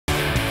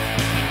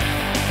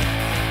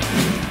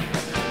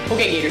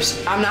Okay,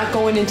 Gators, I'm not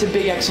going into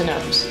big X and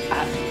O's.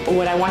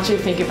 What I want you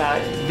to think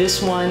about, this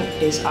one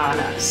is on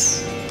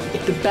us.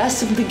 If the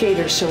best of the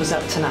Gators shows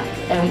up tonight,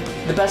 and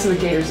the best of the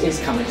Gators is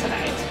coming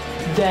tonight,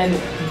 then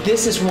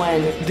this is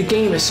when the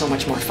game is so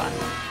much more fun.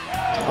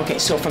 Okay,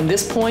 so from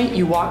this point,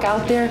 you walk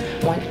out there,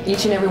 want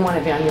each and every one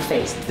of you on your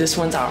face. This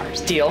one's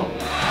ours. Deal?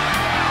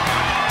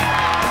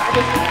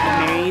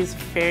 Mary's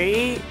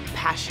very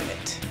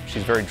passionate.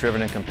 She's very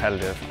driven and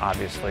competitive,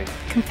 obviously.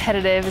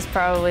 Competitive is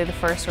probably the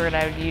first word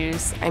I would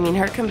use. I mean,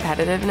 her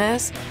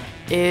competitiveness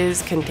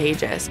is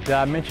contagious. Did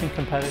I mention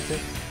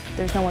competitive?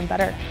 There's no one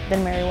better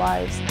than Mary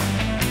Wise.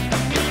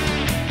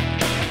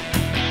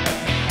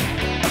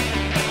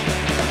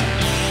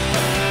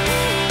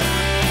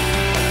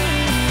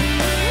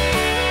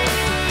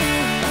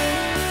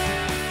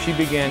 She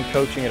began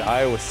coaching at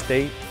Iowa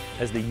State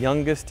as the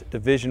youngest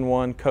Division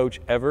I coach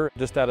ever,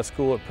 just out of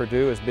school at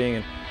Purdue as being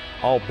an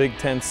all Big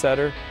Ten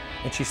setter.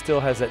 And she still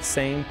has that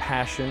same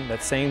passion,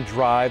 that same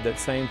drive, that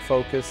same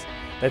focus,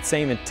 that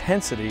same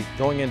intensity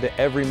going into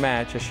every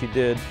match as she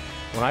did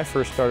when I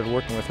first started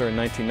working with her in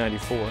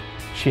 1994.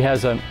 She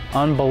has an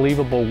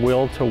unbelievable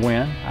will to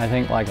win. I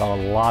think like a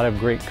lot of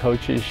great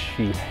coaches,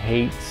 she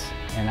hates,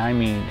 and I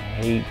mean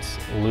hates,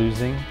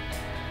 losing.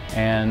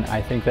 And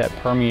I think that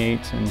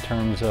permeates in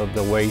terms of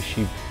the way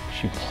she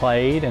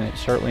played, and it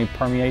certainly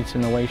permeates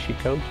in the way she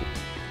coaches.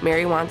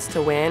 Mary wants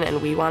to win, and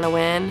we want to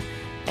win.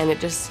 And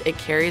it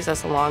carries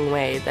us a long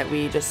way that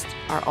we just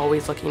are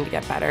always looking to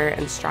get better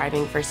and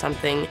striving for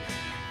something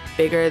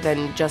bigger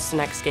than just the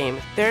next game.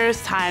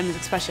 There's times,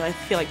 especially I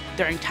feel like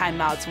during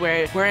timeouts,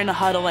 where we're in a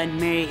huddle and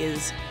Mary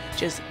is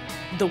just,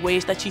 the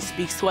ways that she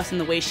speaks to us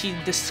and the way she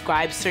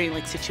describes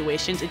certain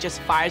situations, it just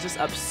fires us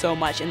up so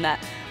much, and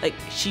that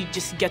she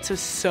just gets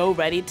us so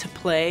ready to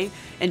play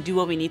and do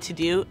what we need to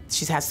do.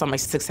 She's had so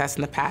much success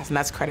in the past, and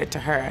that's credit to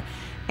her.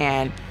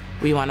 And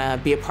we want to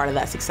be a part of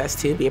that success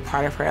too, be a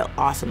part of her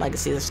awesome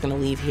legacy that's going to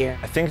leave here.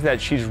 I think that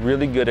she's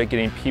really good at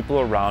getting people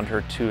around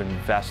her to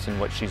invest in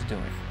what she's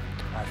doing.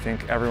 I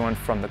think everyone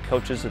from the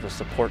coaches to the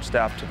support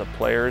staff to the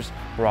players,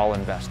 we're all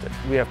invested.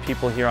 We have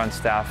people here on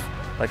staff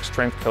like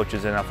strength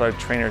coaches and athletic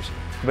trainers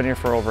who've been here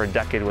for over a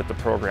decade with the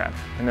program,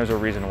 and there's a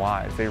reason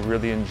why. They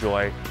really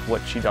enjoy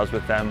what she does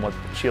with them, what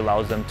she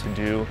allows them to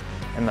do,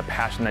 and the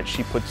passion that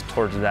she puts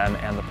towards them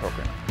and the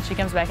program. She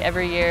comes back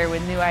every year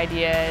with new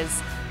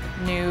ideas,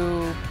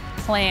 new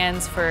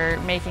plans for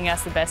making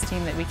us the best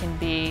team that we can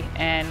be,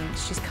 and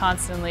she's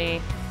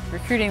constantly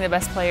recruiting the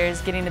best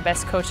players, getting the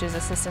best coaches,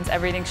 assistants,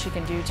 everything she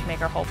can do to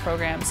make our whole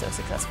program so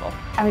successful.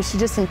 I mean, she's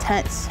just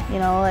intense, you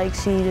know, like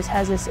she just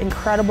has this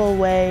incredible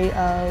way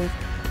of,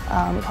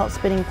 we call it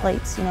spinning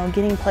plates, you know,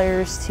 getting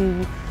players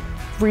to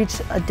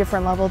reach a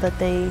different level that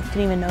they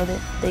didn't even know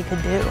that they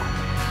could do.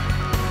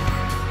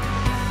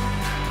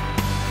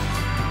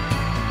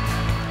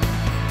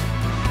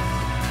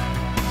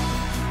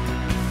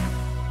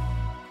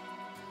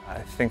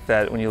 I think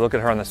that when you look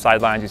at her on the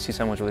sidelines, you see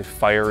someone who's really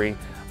fiery.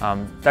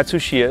 That's who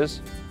she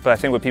is, but I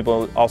think what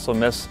people also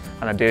miss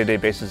on a day-to-day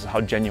basis is how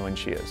genuine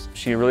she is.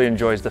 She really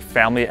enjoys the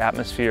family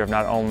atmosphere of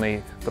not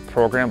only the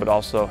program, but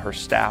also her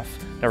staff,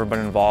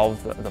 everybody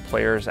involved, the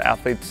players, the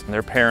athletes, and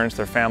their parents,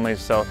 their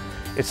families. So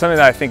it's something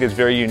that I think is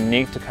very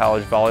unique to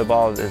college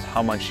volleyball, is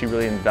how much she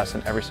really invests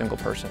in every single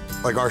person.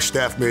 Like our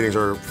staff meetings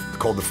are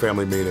called the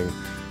family meeting,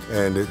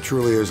 and it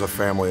truly is a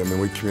family. I mean,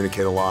 we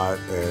communicate a lot,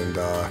 and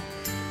I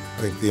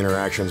think the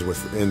interactions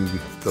within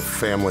the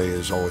family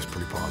is always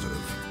pretty positive.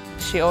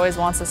 She always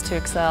wants us to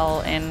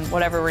excel in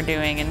whatever we're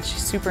doing, and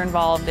she's super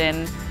involved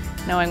in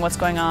knowing what's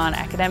going on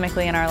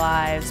academically in our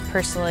lives,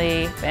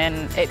 personally,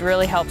 and it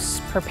really helps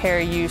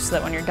prepare you so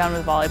that when you're done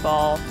with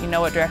volleyball, you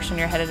know what direction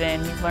you're headed in,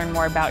 you've learned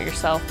more about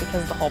yourself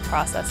because of the whole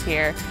process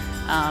here,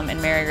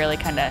 and Mary really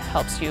kind of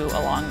helps you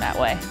along that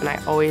way. And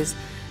I always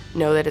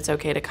know that it's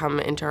okay to come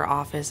into her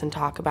office and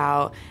talk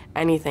about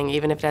anything,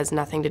 even if it has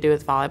nothing to do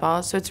with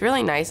volleyball. So it's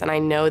really nice, and I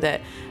know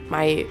that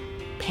my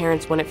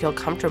parents wouldn't feel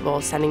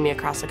comfortable sending me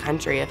across the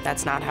country if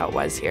that's not how it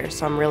was here.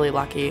 So I'm really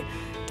lucky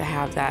to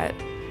have that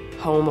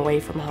home away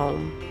from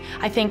home.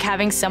 I think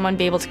having someone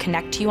be able to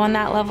connect to you on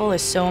that level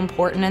is so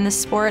important in this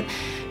sport,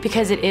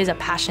 because it is a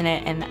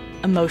passionate and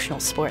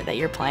emotional sport that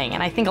you're playing,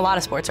 and I think a lot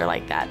of sports are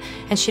like that.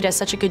 And she does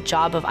such a good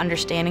job of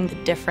understanding the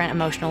different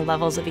emotional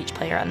levels of each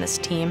player on this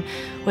team,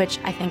 which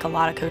I think a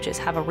lot of coaches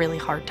have a really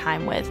hard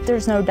time with.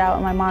 There's no doubt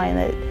in my mind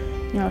that,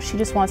 you know, she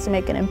just wants to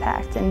make an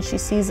impact, and she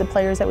sees the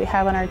players that we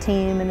have on our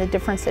team and the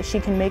difference that she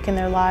can make in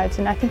their lives,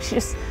 and I think she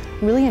just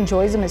really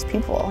enjoys them as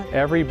people.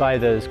 Everybody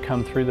that has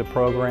come through the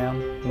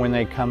program, when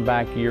they come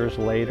back years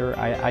later,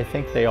 I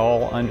think they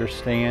all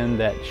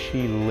understand that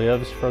she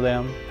lives for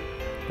them,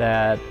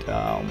 that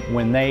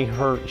when they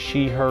hurt,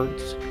 she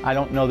hurts. I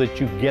don't know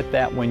that you get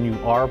that when you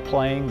are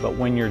playing, but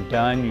when you're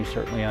done, you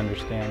certainly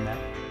understand that.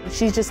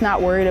 She's just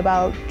not worried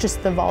about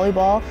just the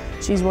volleyball.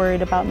 She's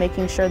worried about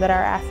making sure that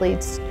our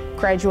athletes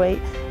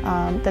graduate,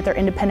 that they're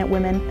independent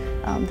women,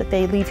 that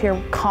they leave here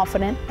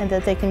confident and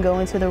that they can go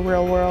into the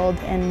real world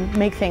and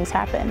make things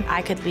happen.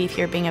 I could leave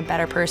here being a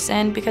better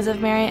person because of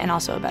Mary and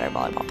also a better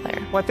volleyball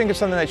player. Well, I think it's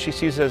something that she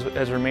sees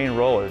as her main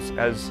role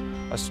as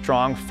a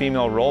strong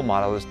female role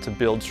model is to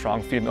build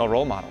strong female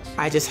role models.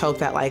 I just hope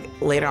that like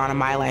later on in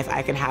my life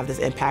I can have this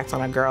impact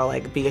on a girl,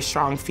 like be a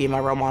strong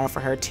female role model for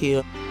her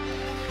too.